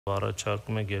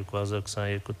Առաջարկում ենք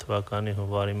 2022 թվականի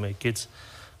հունվարի 1-ից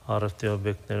առևտրի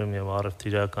օբյեկտներում եւ առևտրի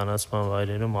իրականացման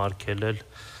վայրերում արգելել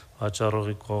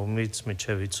վաճառողի կողմից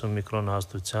մինչեւ 50 միկրոն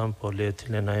հաստությամբ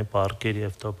պոլիէթիլենային պարկեր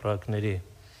եւ տոպրակների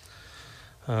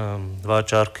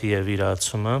վաճառքը եւ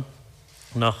իրացումը։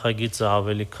 Նախագիծը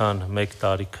ավելի քան 1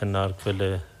 տարի քննարկվել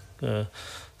է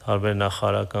տարբեր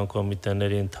նախարարական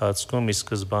կոմիտեների ընթացքում, ի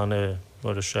սկզբանե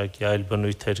որոշակի այլ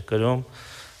բնույթ էր կրում,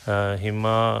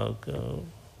 հիմա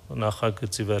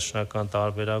նախագծի վերջնական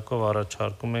տարբերակով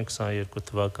առաջարկում ենք 22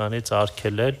 թվականից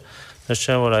արգելել,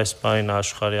 նշեմ, որ այս պահին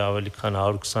աշխարհի ավելի քան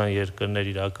 120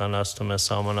 երկրներ իրականացնում են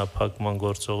սահմանափակման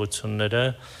գործողությունները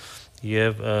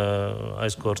եւ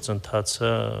այս գործընթացը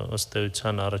ըստ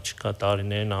էության առաջիկա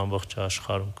տարիներին ամբողջ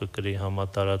աշխարհում կկրի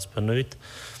համատարած բնույթ։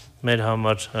 Մեր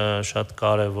համար շատ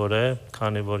կարևոր է,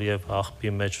 քանի որ եւ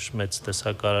աղբի մեջ մեծ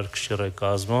տեսակարար քշիռ է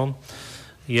կազմում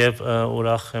եւ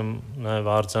ուրախ եմ նաեւ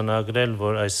արձանագրել,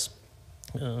 որ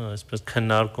այսպես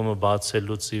քննարկումը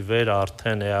բացելուց ի վեր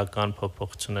արդեն էական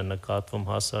փոփոխություն է նկատվում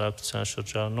հասարակության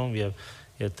շրջանում եւ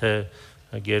եթե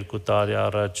 2 տարի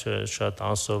առաջ շատ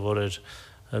անսովոր էր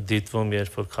դիտվում,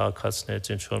 երբ որ քաղաքացիներից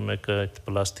ինչ-որ մեկը այդ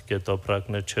պլաստիկե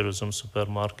տոպրակներ չէր ուզում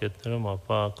սուպերմարկետներում,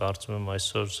 ապա կարծում եմ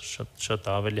այսօր շատ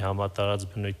ավելի համատարած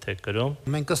բնույթ է կրում։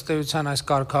 Մենք ըստ էության այս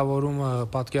կարգավորումը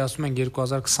պատկերացնում ենք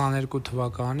 2022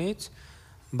 թվականից,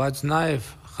 բայց նաև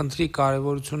խնդրի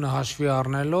կարևորությունը հաշվի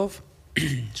առնելով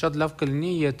շատ լավ կլինի,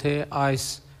 եթե այս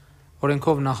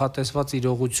օրենքով նախատեսված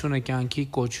իրողությունը կյանքի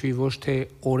կոչվի ոչ թե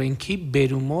օրենքի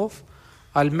բերումով,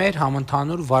 այլ մեր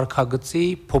համընդհանուր վարքագծի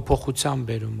փոփոխության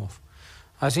բերումով։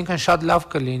 Այսինքն շատ լավ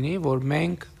կլինի, որ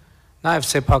մենք նաև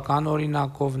սեփական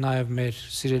օրինակով, նաև մեր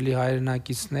սիրելի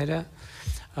հայրենակիցները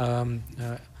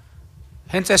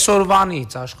հենց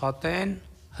այսօրվանից աշխատեն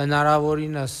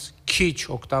հնարավորինս քիչ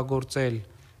օգտագործել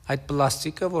այդ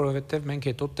պլաստիկը, որովհետև մենք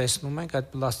հետո տեսնում ենք այդ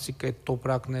պլաստիկի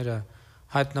տոպրակները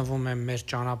հայտնվում են մեր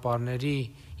ճանապարհների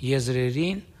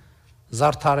եզրերին,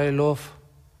 զարդարելով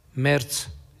մերձ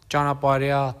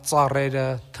ճանապարհյա ծառերը,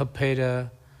 թփերը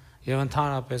եւ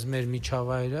ընդհանրապես մեր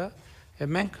միջավայրը,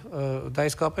 եւ մենք դա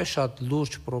իսկապես շատ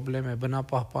լուրջ խնդրեմ է,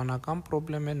 բնապահպանական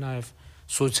խնդրեմ է, նաեւ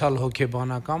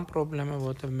սոցիալ-հոգեբանական խնդրեմ է,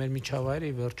 որովհետեւ մեր միջավայրը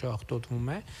ի վերջո աղտոտվում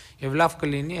է եւ լավ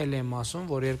կլինի, ելի եմ ասում,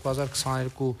 որ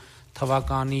 2022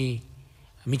 թվականի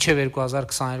մինչեւ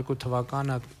 2022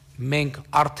 թվականը մենք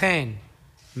արդեն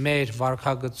մեր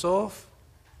վարքագծով,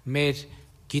 մեր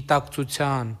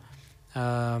գիտակցության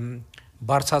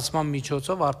բարձրացման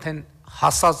միջոցով արդեն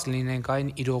հասած լինենք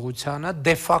այն իրողությանը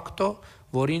դե ֆակտո,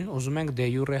 որին ուզում ենք դե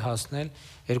յուրե հասնել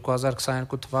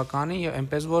 2022 թվականին եւ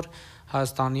այնպես որ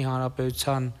Հայաստանի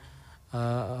Հանրապետության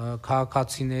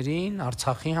քաղաքացիներին,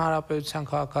 Արցախի Հանրապետության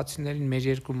քաղաքացիներին, մեր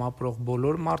երկրում ապրող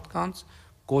բոլոր մարդկանց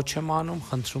կոչ եմ անում,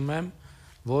 խնդրում եմ,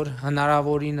 որ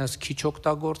հնարավորինս քիչ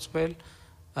օգտագործել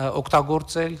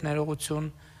ներողություն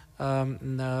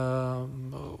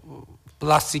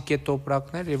պլաստիկե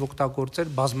տոպրակներ եւ օգտագործել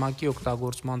բազմակի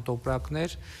օգտագործման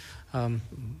տոպրակներ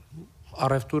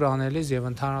առևտուր անելիս եւ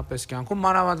ընդհանրապես կյանքում,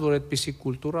 մանավանդ որ այդպիսի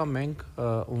կուլտուրա մենք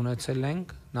ունեցել ենք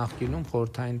նախկինում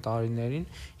խորհրդային տարիներին,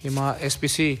 հիմա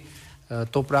այսպիսի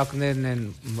տոպրակներն են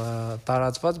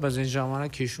տարածված, բայց այն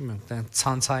ժամանակ հիշում ենք,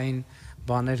 ցանցային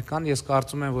բաներ կան, ես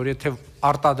կարծում եմ, որ եթե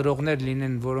արտադրողներ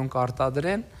լինեն, որոնք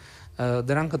արտադրեն,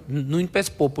 դրանք նույնպես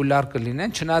պոպուլյար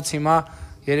կլինեն, չնայած հիմա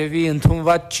երևի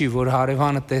ընդունված չի, որ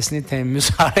հարևանը տեսնի, թե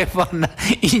մյուս հարևանը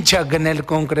ինչա գնել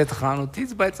կոնկրետ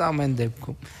խանութից, բայց ամեն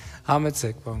դեպքում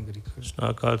համեցեք, պարոն Գրիգորյան։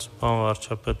 Շնորհակալություն, պարոն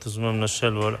վարչապետ, ուզում եմ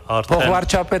նշել, որ արդեն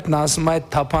փոխվարչապետն ասում է այդ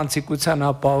թափանցիկության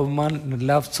ապահովման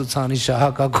լավ ցուցանիշ է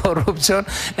հակակոռուպցիոն,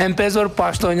 այնպես որ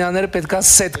պաշտոնյաները պետքա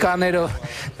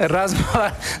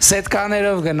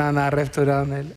սետկաներով գնան առևտուր անել։